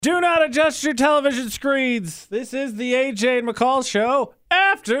Do not adjust your television screens. This is the AJ and McCall show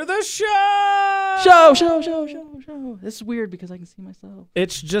after the show. Show. This is weird because I can see myself.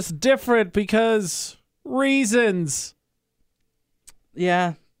 It's just different because reasons.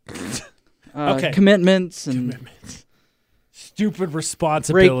 Yeah. Okay. Commitments and Stupid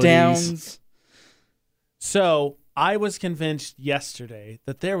responsibilities. breakdowns. So I was convinced yesterday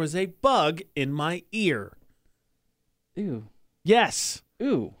that there was a bug in my ear. Ew. Yes.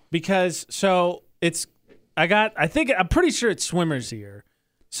 Ooh. Because I'm pretty sure it's swimmer's ear.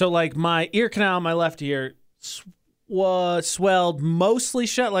 So like my ear canal in my left ear swelled mostly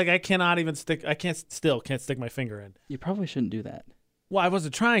shut. Like I can't stick my finger in. You probably shouldn't do that. Well, I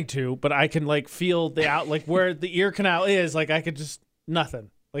wasn't trying to, but I can like feel like where the ear canal is. Like I could just nothing.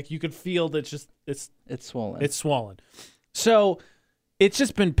 Like you could feel that it's swollen. It's swollen. So it's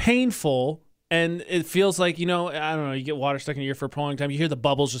just been painful. And it feels like, I don't know, you get water stuck in your ear for a prolonged time. You hear the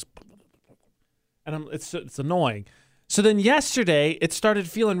bubbles just, and it's annoying. So then yesterday, it started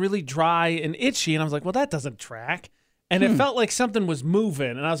feeling really dry and itchy. And I was like, well, that doesn't track. And it felt like something was moving.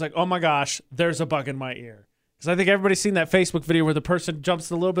 And I was like, oh my gosh, there's a bug in my ear. Because I think everybody's seen that Facebook video where the person jumps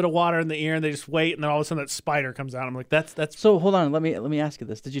a little bit of water in the ear and they just wait. And then all of a sudden that spider comes out. I'm like, that's. So hold on. Let me ask you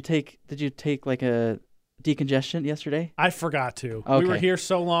this. Did you take like a decongestion yesterday? I forgot to. Okay. We were here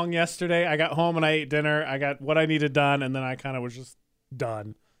so long yesterday. I got home and I ate dinner. I got what I needed done, and then I kind of was just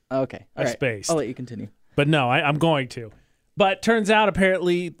done. Okay. I spaced. I'll let you continue. But no, I'm going to. But turns out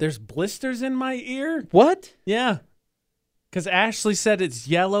apparently there's blisters in my ear. What? Yeah. Because Ashley said it's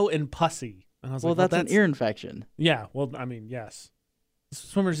yellow and pussy. And I was well, like, that's an ear infection. Yeah. Well, I mean, yes.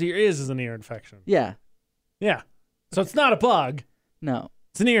 Swimmer's ear is an ear infection. Yeah. Yeah. So it's not a bug. No.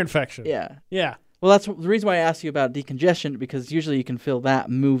 It's an ear infection. Yeah. Yeah. Well, that's the reason why I asked you about decongestion, because usually you can feel that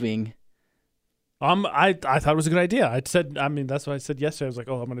moving. I thought it was a good idea. That's what I said yesterday. I was like,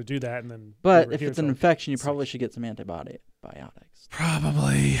 oh, I'm going to do that. And then. But if it's an infection, you probably should get some antibiotics.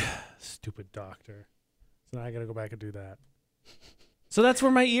 Probably. Stupid doctor. So now I got to go back and do that. So that's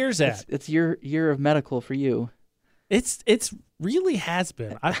where my ear's at. It's your year of medical for you. It's really has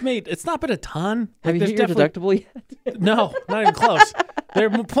been. It's not been a ton. Have you hit your deductible yet? No, not even close. There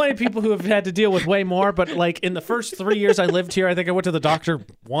are plenty of people who have had to deal with way more, but like in the first 3 years I lived here, I think I went to the doctor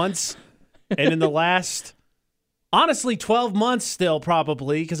once. And in the last, honestly, 12 months still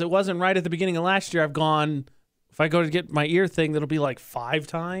probably, because it wasn't right at the beginning of last year, I've gone, if I go to get my ear thing, that'll be like 5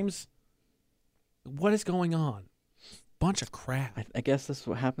 times. What is going on? Bunch of crap. I guess this is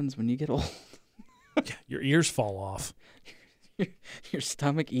what happens when you get old. Yeah, your ears fall off. Your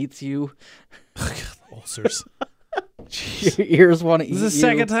stomach eats you. Ulcers. Your ears want to eat you. This is the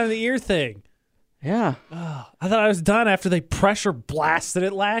second time the ear thing. Yeah. Oh, I thought I was done after they pressure blasted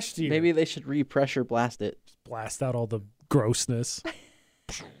it last year. Maybe they should re-pressure blast it. Just blast out all the grossness.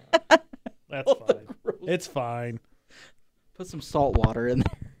 That's fine. It's fine. Put some salt water in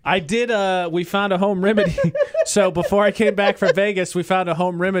there. I did, we found a home remedy. So before I came back from Vegas, we found a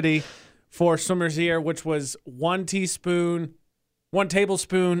home remedy for swimmer's ear, which was 1 tablespoon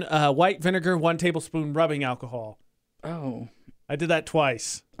white vinegar, 1 tablespoon rubbing alcohol. Oh. I did that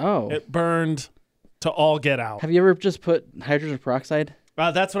twice. Oh. It burned to all get out. Have you ever just put hydrogen peroxide?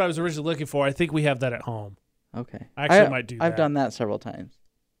 That's what I was originally looking for. I think we have that at home. Okay. I actually might do that. I've done that several times.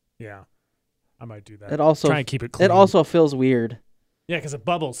 Yeah. I might do that. It also try and keep it clean. It also feels weird. Yeah, because it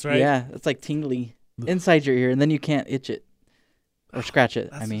bubbles, right? Yeah, it's like tingly inside your ear, and then you can't itch it or scratch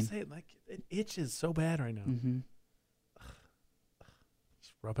it. That's what I'm saying. Like, it itches so bad right now. Mm-hmm.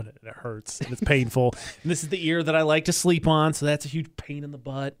 Just rubbing it, and it hurts, and it's painful. And this is the ear that I like to sleep on, so that's a huge pain in the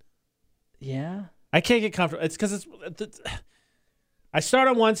butt. Yeah. I can't get comfortable. It's because I start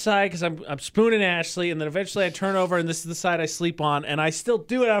on one side because I'm spooning Ashley, and then eventually I turn over, and this is the side I sleep on, and I still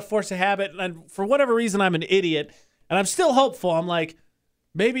do it out of force of habit. And for whatever reason, I'm an idiot, and I'm still hopeful. I'm like,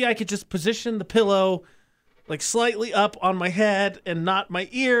 maybe I could just position the pillow like slightly up on my head and not my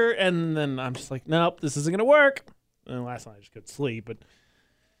ear, and then I'm just like, nope, this isn't gonna work. And last night I just couldn't sleep, but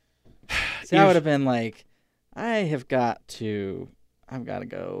see, I would have been like, I've got to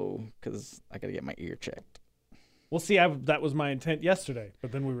go because I got to get my ear checked. Well, see, that was my intent yesterday,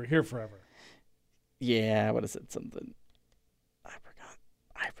 but then we were here forever. Yeah, I would have said something. I forgot.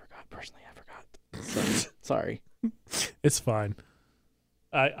 Personally, I forgot. So, sorry. It's fine.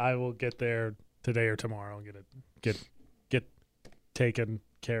 I will get there today or tomorrow and get taken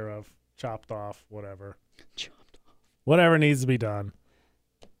care of, chopped off, whatever. Whatever needs to be done.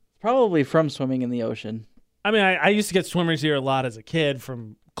 Probably from swimming in the ocean. I mean, I used to get swimmer's ear a lot as a kid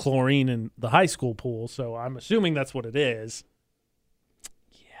from chlorine in the high school pool, so I'm assuming that's what it is.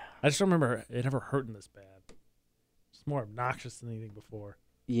 Yeah. I just don't remember it ever hurting this bad. It's more obnoxious than anything before.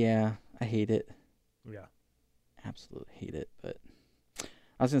 Yeah, I hate it. Yeah. Absolutely hate it. But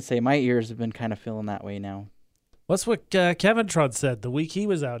I was going to say, my ears have been kind of feeling that way now. What's what Kevin Trud said the week he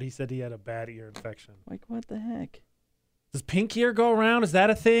was out? He said he had a bad ear infection. Like, what the heck? Does pink ear go around? Is that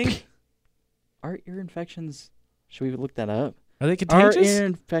a thing? Are ear infections... Should we look that up? Are they contagious? Are ear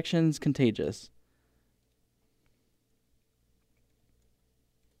infections contagious?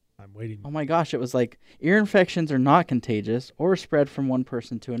 I'm waiting. Oh my gosh, it was like ear infections are not contagious or spread from one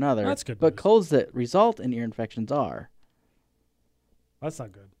person to another. That's good But news. colds that result in ear infections are. That's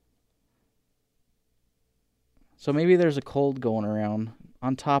not good. So maybe there's a cold going around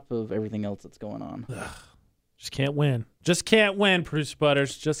on top of everything else that's going on. Ugh. Just can't win. Just can't win, Producer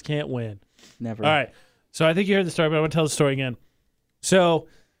Butterz. Just can't win. Never. All right. So I think you heard the story, but I want to tell the story again. So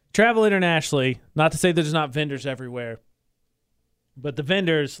travel internationally, not to say there's not vendors everywhere, but the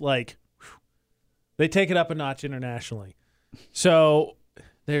vendors, like, they take it up a notch internationally. So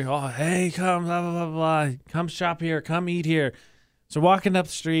they're all, hey, come, blah, blah, blah, blah. Come shop here. Come eat here. So walking up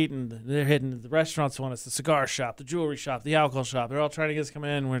the street, and they're hitting the restaurants want us, the cigar shop, the jewelry shop, the alcohol shop. They're all trying to get us to come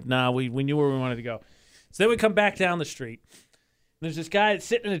in. We knew where we wanted to go. So then we come back down the street. There's this guy that's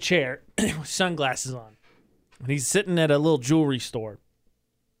sitting in a chair with sunglasses on. And he's sitting at a little jewelry store.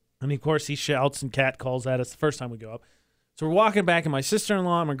 And, of course, he shouts and catcalls at us the first time we go up. So we're walking back, and my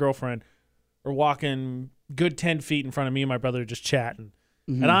sister-in-law and my girlfriend are walking good 10 feet in front of me and my brother just chatting.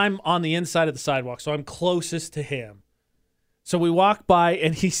 Mm-hmm. And I'm on the inside of the sidewalk, so I'm closest to him. So we walk by,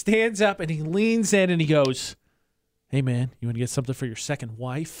 and he stands up, and he leans in, and he goes, hey, man, you want to get something for your second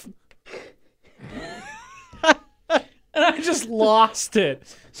wife? And I just lost it.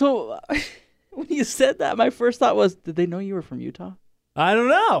 So when you said that, my first thought was, did they know you were from Utah? I don't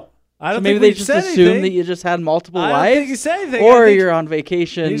know. I don't maybe think they just assumed anything. that you just had multiple wives. I don't think he said anything. Or you're on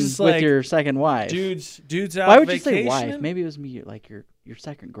vacation with like, your second wife. Dude's out Why would vacation? you say wife? Maybe it was me, like your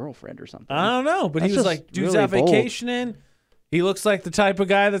second girlfriend or something. I don't know, but That's he was like, dude's really out vacationing. He looks like the type of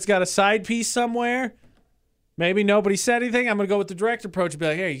guy that's got a side piece somewhere. Maybe nobody said anything. I'm going to go with the direct approach and be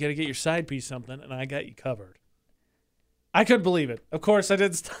like, hey, you got to get your side piece something, and I got you covered. I couldn't believe it. Of course, I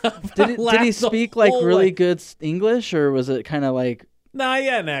didn't stop. Did he speak like really good English, or was it kind of like... Nah, he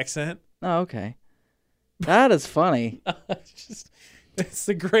had an accent. Oh, okay. That is funny. It's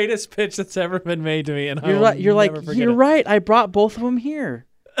the greatest pitch that's ever been made to me, and you're like, you're right. I brought both of them here.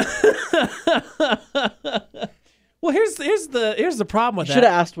 Well, here's the problem with that. You should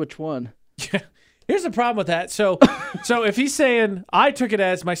have asked which one. Yeah. Here's the problem with that. So if he's saying, I took it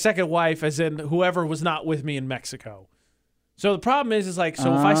as my second wife, as in whoever was not with me in Mexico. So the problem is like,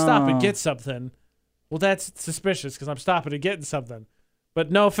 so if I stop and get something, well, that's suspicious because I'm stopping and getting something. But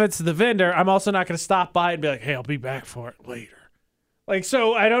no offense to the vendor, I'm also not going to stop by and be like, hey, I'll be back for it later. Like,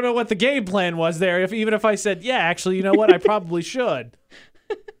 so I don't know what the game plan was there. Even if I said, yeah, actually, you know what? I probably should.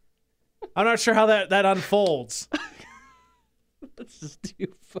 I'm not sure how that unfolds. That's just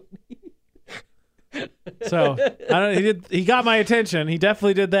too funny. So he got my attention. He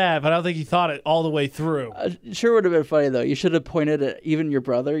definitely did that, but I don't think he thought it all the way through. Sure would have been funny though. You should have pointed at even your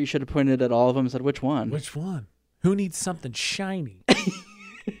brother. You should have pointed at all of them and said, "Which one? Which one? Who needs something shiny?"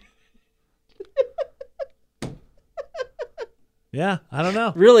 Yeah, I don't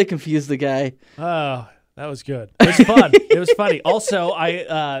know. Really confused the guy. Oh, that was good. It was fun. It was funny. Also,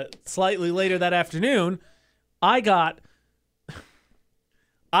 I slightly later that afternoon, I got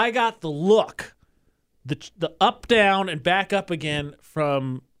the look. The up, down, and back up again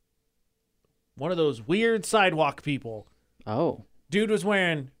from one of those weird sidewalk people. Oh. Dude was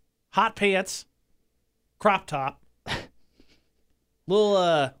wearing hot pants, crop top,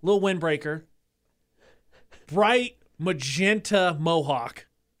 little windbreaker, bright magenta mohawk.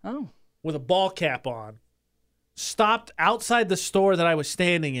 Oh. With a ball cap on. Stopped outside the store that I was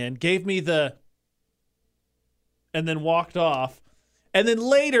standing in, gave me and then walked off. And then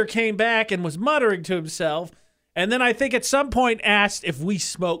later came back and was muttering to himself. And then I think at some point asked if we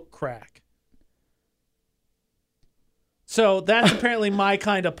smoke crack. So that's apparently my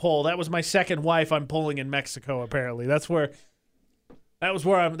kind of pull. That was my second wife I'm pulling in Mexico, apparently. That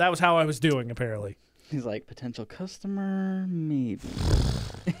was how I was doing, apparently. He's like, potential customer, maybe.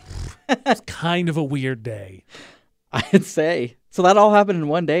 It's kind of a weird day. I'd say. So that all happened in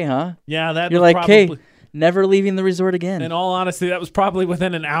one day, huh? Yeah, that You're was like, probably... hey, never leaving the resort again. In all honesty, that was probably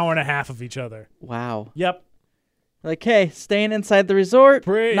within an hour and a half of each other. Wow. Yep. Like, hey, staying inside the resort,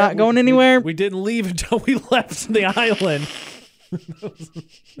 not going anywhere. We didn't leave until we left the island.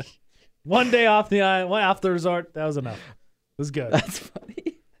 One day off the island, off the resort, that was enough. It was good. That's funny.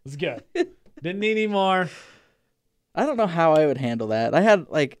 It was good. Didn't need any more. I don't know how I would handle that. I had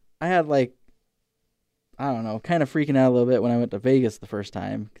like I don't know, kind of freaking out a little bit when I went to Vegas the first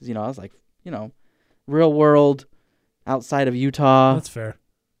time because, I was like, real world outside of Utah. That's fair.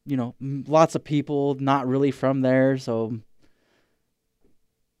 Lots of people not really from there, so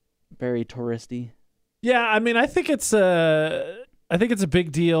very touristy. Yeah, I mean, I think it's a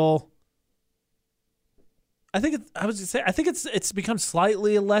big deal. I think it's become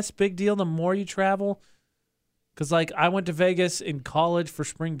slightly a less big deal the more you travel. Because, like, I went to Vegas in college for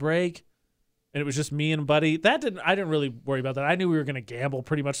spring break, and it was just me and a buddy. I didn't really worry about that. I knew we were going to gamble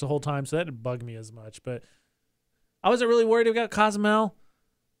pretty much the whole time, so that didn't bug me as much. But I wasn't really worried about Cozumel.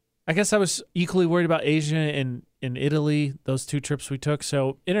 I guess I was equally worried about Asia and in Italy, those 2 trips we took.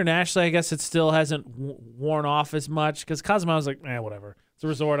 So internationally, I guess it still hasn't worn off as much. Because Cozumel was like, whatever. It's a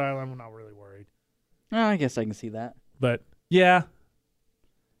resort island. I'm not really worried. I guess I can see that. But, yeah.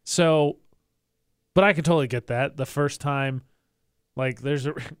 So... But I can totally get that. The first time, like,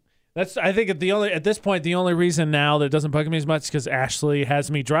 I think at this point, the only reason now that it doesn't bug me as much is because Ashley has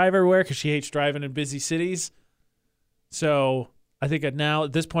me drive everywhere because she hates driving in busy cities. So I think at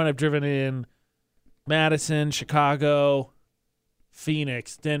this point, I've driven in Madison, Chicago,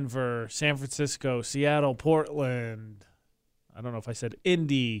 Phoenix, Denver, San Francisco, Seattle, Portland. I don't know if I said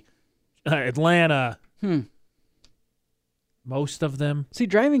Indy, Atlanta. Most of them. See,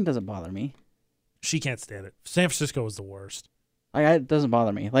 driving doesn't bother me. She can't stand it. San Francisco was the worst. It doesn't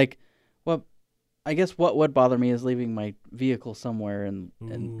bother me. Like, I guess what would bother me is leaving my vehicle somewhere and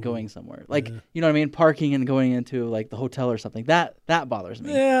going somewhere. Like, you know what I mean? Parking and going into, like, the hotel or something. That bothers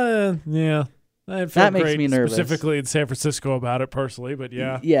me. Yeah. That makes me nervous. Specifically in San Francisco about it personally, but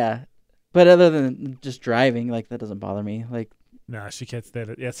yeah. Yeah. But other than just driving, like, that doesn't bother me. Like, nah, she can't stand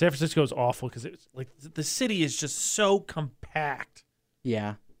it. Yeah, San Francisco is awful because it's like the city is just so compact.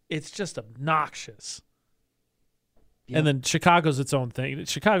 Yeah. It's just obnoxious. Yep. And then Chicago's its own thing.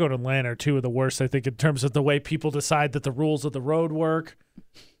 Chicago and Atlanta are 2 of the worst, I think, in terms of the way people decide that the rules of the road work.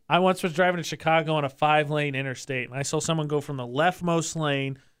 I once was driving in Chicago on a 5-lane interstate, and I saw someone go from the leftmost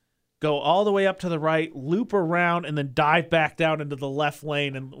lane, go all the way up to the right, loop around, and then dive back down into the left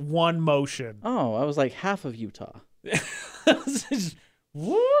lane in one motion. Oh, I was like half of Utah.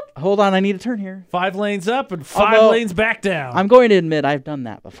 Whoop. Hold on, I need to turn here. 5 lanes up and 5 lanes back down. I'm going to admit I've done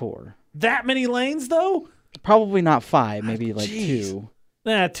that before. That many lanes, though? Probably not 5, maybe like 2.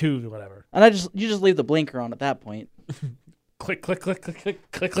 2, whatever. And you just leave the blinker on at that point. Click, click, click, click,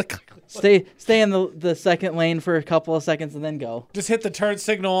 click, click, click. Stay in the second lane for a couple of seconds and then go. Just hit the turn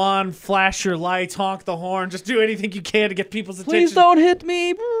signal on, flash your lights, honk the horn. Just do anything you can to get people's attention. Please don't hit me.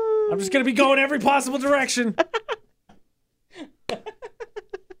 I'm just going to be going every possible direction.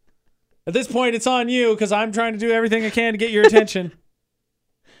 At this point, it's on you because I'm trying to do everything I can to get your attention.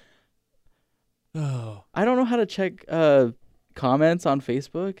 Oh, I don't know how to check comments on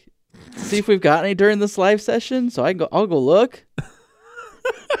Facebook. See if we've got any during this live session. So I'll go look.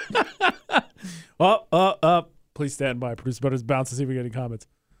 Please stand by. Producer Butterz bounce to see if we get any comments.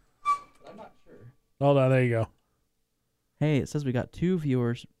 I'm not sure. Hold on, there you go. Hey, it says we got 2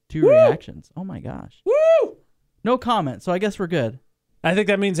 viewers, 2 reactions. Oh my gosh. Woo! No comment, so I guess we're good. I think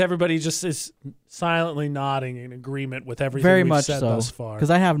that means everybody just is silently nodding in agreement with everything we've said thus far. Because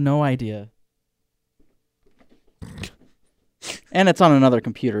I have no idea. And it's on another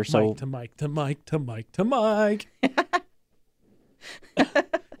computer, so... Mic to mic.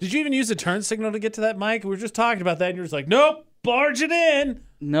 Did you even use a turn signal to get to that mic? We were just talking about that, and you were just like, nope, barge it in.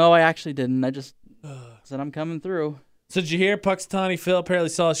 No, I actually didn't. I just said I'm coming through. So did you hear Puxatawny Phil apparently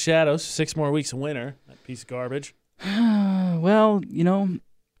saw his shadows? 6 more weeks of winter. That piece of garbage. Well,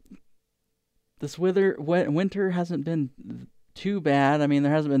 this winter hasn't been too bad. I mean,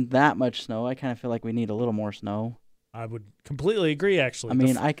 there hasn't been that much snow. I kind of feel like we need a little more snow. I would completely agree, actually. I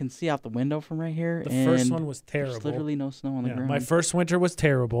mean, I can see out the window from right here. The first one was terrible. There's literally no snow on the ground. My first winter was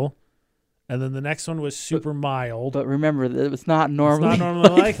terrible, and then the next one was super mild. But remember, it's not normally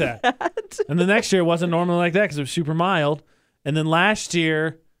like that. And the next year it wasn't normally like that because it was super mild. And then last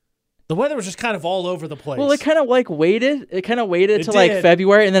year, the weather was just kind of all over the place. Well, it kind of waited. It kind of waited till like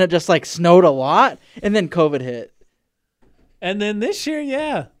February, and then it just like snowed a lot, and then COVID hit. And then this year,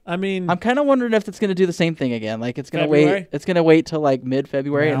 yeah. I mean, I'm kind of wondering if it's going to do the same thing again. Like it's going to wait. It's going to wait till like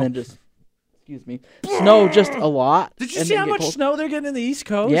mid-February and then just, snow just a lot. Did you see how much snow they're getting in the East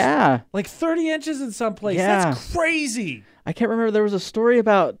Coast? Yeah, like 30 inches in some places. Yeah. That's crazy. I can't remember. There was a story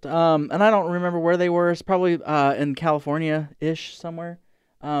about, and I don't remember where they were. It's probably in California-ish somewhere.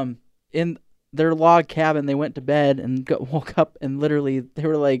 In their log cabin, they went to bed and woke up, and literally they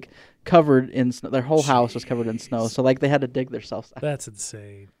were like covered in snow. Their whole house was covered in snow. So like they had to dig themselves out. That's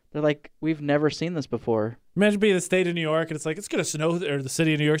insane. They're like, we've never seen this before. Imagine being the state of New York and it's like, it's going to snow, or the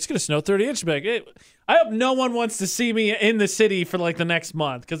city of New York, it's going to snow 30 inches. Like, I hope no one wants to see me in the city for like the next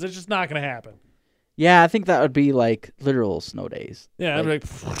month because it's just not going to happen. Yeah, I think that would be like literal snow days. Yeah, I'd be like,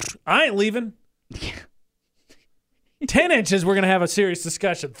 I ain't leaving. 10 inches, we're going to have a serious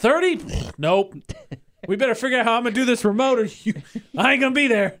discussion. 30? Nope. We better figure out how I'm going to do this remote or I ain't going to be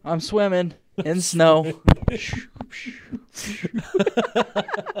there. I'm swimming in snow.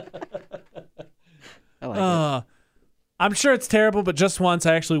 I like it. I'm sure it's terrible, but just once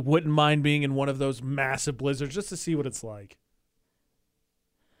I actually wouldn't mind being in one of those massive blizzards just to see what it's like.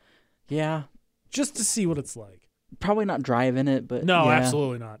 Yeah. Just to see what it's like. Probably not driving it, but no, yeah.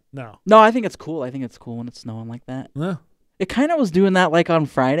 Absolutely not. No. No, I think it's cool. I think it's cool when it's snowing like that. Yeah. It kind of was doing that like on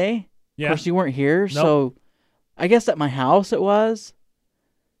Friday. Yeah. Of course, you weren't here, Nope. so I guess at my house it was.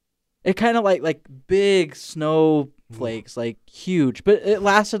 It kind of like big snow flakes, like huge, but it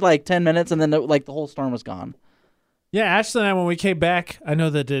lasted like 10 minutes, and then the whole storm was gone. Yeah, Ashley and I, when we came back, I know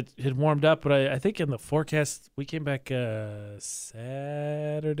that it had warmed up, but I think in the forecast, we came back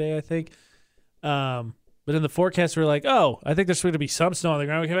Saturday, I think. But in the forecast, we were like, oh, I think there's going to be some snow on the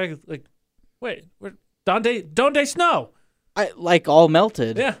ground. We came back like, wait, Donde snow? All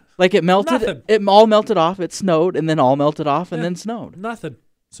melted. Yeah. Like it melted. Nothing. It all melted off. It snowed, and then all melted off, and then snowed. Nothing.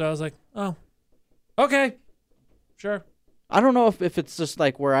 So I was like, oh, okay, sure. I don't know if it's just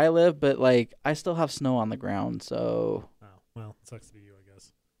like where I live, but like I still have snow on the ground, so. Oh, well, it sucks to be you, I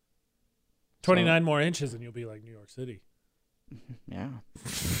guess. 29 more inches, and you'll be like New York City. Yeah.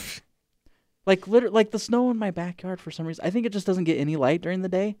 Like the snow in my backyard for some reason. I think it just doesn't get any light during the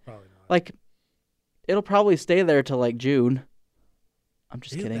day. Probably not. Like, it'll probably stay there till like June. I'm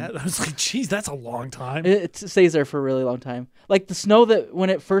just kidding. I was like, geez, that's a long time. It stays there for a really long time. Like the snow that when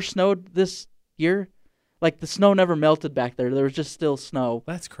it first snowed this year, like the snow never melted back there. There was just still snow.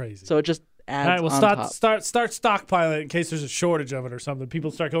 That's crazy. So it just adds. All right, well, on top. start stockpiling it in case there's a shortage of it or something.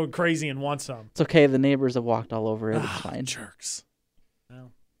 People start going crazy and want some. It's okay. The neighbors have walked all over it. It's fine. Jerks.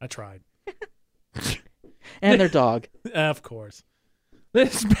 Well, I tried. And their dog. Of course.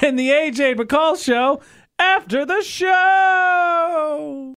 This has been the AJ McCall Show after the show.